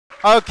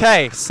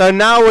Okay, so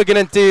now we're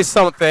going to do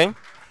something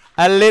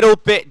a little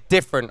bit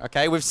different,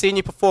 okay? We've seen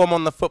you perform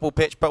on the football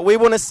pitch, but we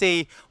want to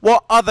see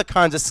what other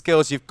kinds of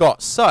skills you've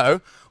got.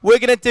 So we're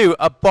going to do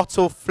a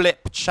bottle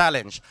flip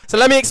challenge. So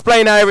let me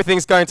explain how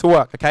everything's going to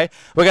work, okay?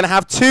 We're going to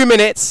have 2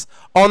 minutes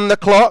on the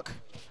clock,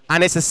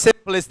 and it's as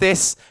simple as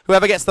this.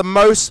 Whoever gets the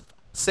most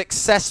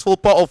successful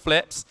bottle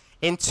flips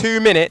in 2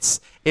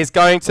 minutes is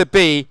going to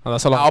be our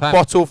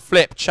bottle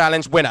flip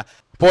challenge winner.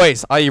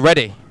 Boys, are you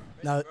ready?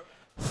 No.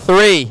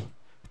 3,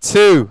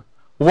 2,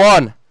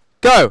 1,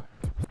 go.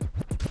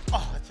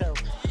 Oh,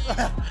 terrible.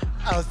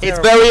 It's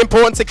very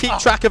important to keep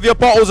track of your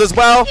bottles as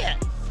well. Yeah.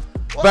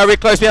 Very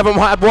close, we haven't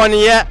had one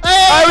yet.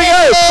 There we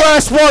go,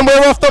 first one,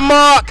 we're off the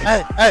mark.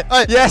 Hey.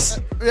 Yes,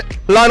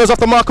 Lionel's off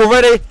the mark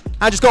already.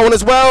 Andrew's got one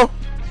as well.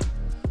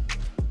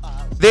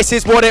 This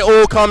is what it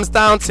all comes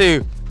down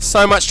to.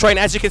 So much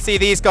training. As you can see,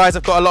 these guys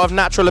have got a lot of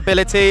natural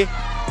ability.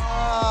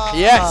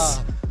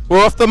 Yes,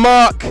 we're off the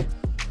mark.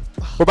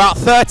 We're about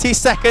 30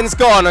 seconds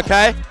gone,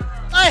 okay?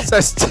 So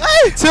 2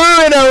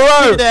 in a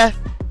row.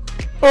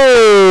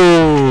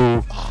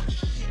 Oh,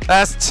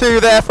 that's 2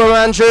 there from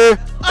Andrew.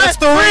 That's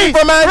 3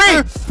 from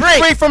Andrew.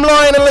 3 from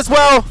Lionel as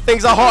well.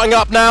 Things are hotting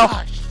up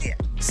now.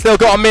 Still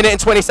got 1 minute and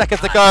 20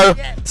 seconds to go.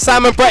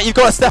 Sam and Brett, you've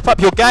got to step up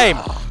your game.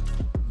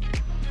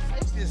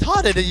 It's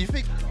harder than you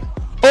think.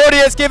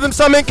 Audience, give them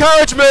some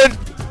encouragement.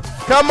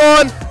 Come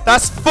on.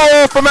 That's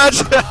 4 from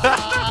Andrew.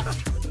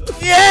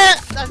 Yeah.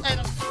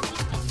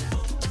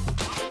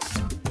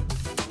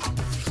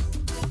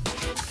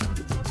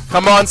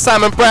 Come on,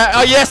 Sam and Brett.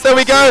 Oh, yes, there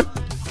we go.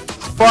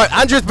 Right,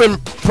 Andrew's been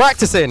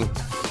practicing.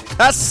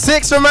 That's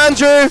 6 from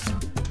Andrew.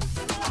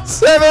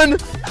 7.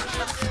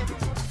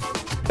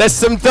 There's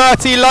some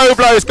dirty low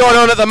blows going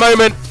on at the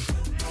moment.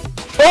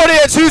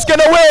 Audience, who's going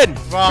to win?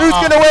 Who's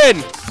going to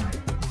win?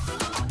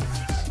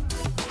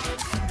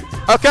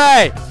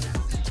 Okay.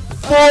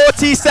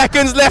 40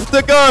 seconds left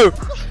to go.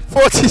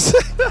 40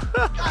 seconds.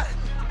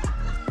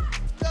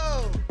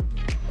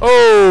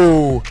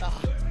 Oh.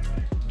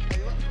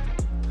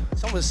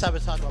 Someone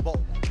sabotaged my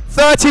bottle.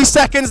 30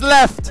 seconds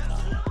left.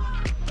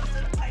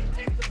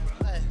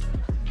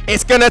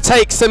 It's going to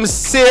take some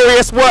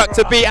serious work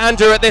to beat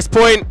Andrew at this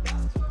point.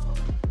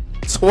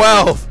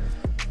 12.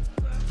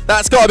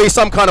 That's got to be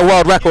some kind of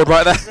world record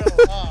right there.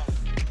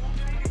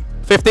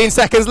 15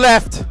 seconds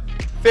left.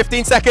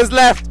 15 seconds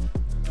left.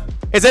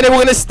 Is anyone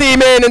going to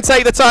steam in and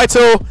take the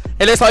title?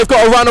 It looks like we've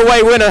got a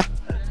runaway winner.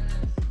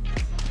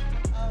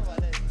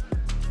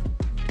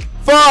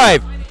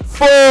 5,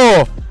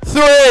 4,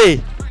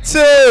 3,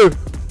 2,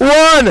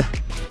 1.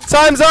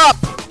 Time's up.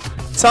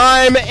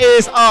 Time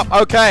is up.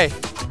 Okay.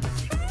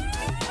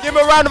 Give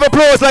him a round of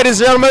applause,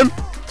 ladies and gentlemen.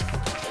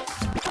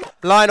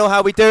 Lionel, how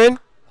are we doing?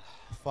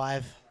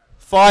 5.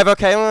 5,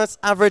 okay. Well, that's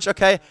average,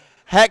 okay.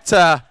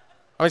 Hector,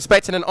 I'm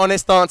expecting an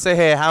honest answer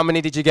here. How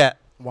many did you get?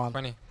 1.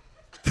 20.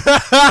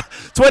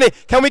 20.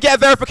 Can we get a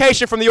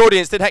verification from the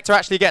audience? Did Hector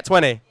actually get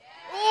 20?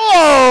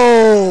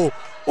 Whoa!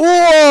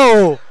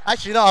 Whoa!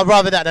 Actually, no, I'd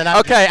rather that than that.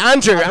 Okay,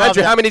 Andrew,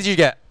 how many did you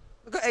get?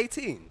 I got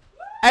 18.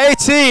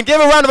 18.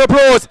 Give him a round of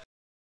applause.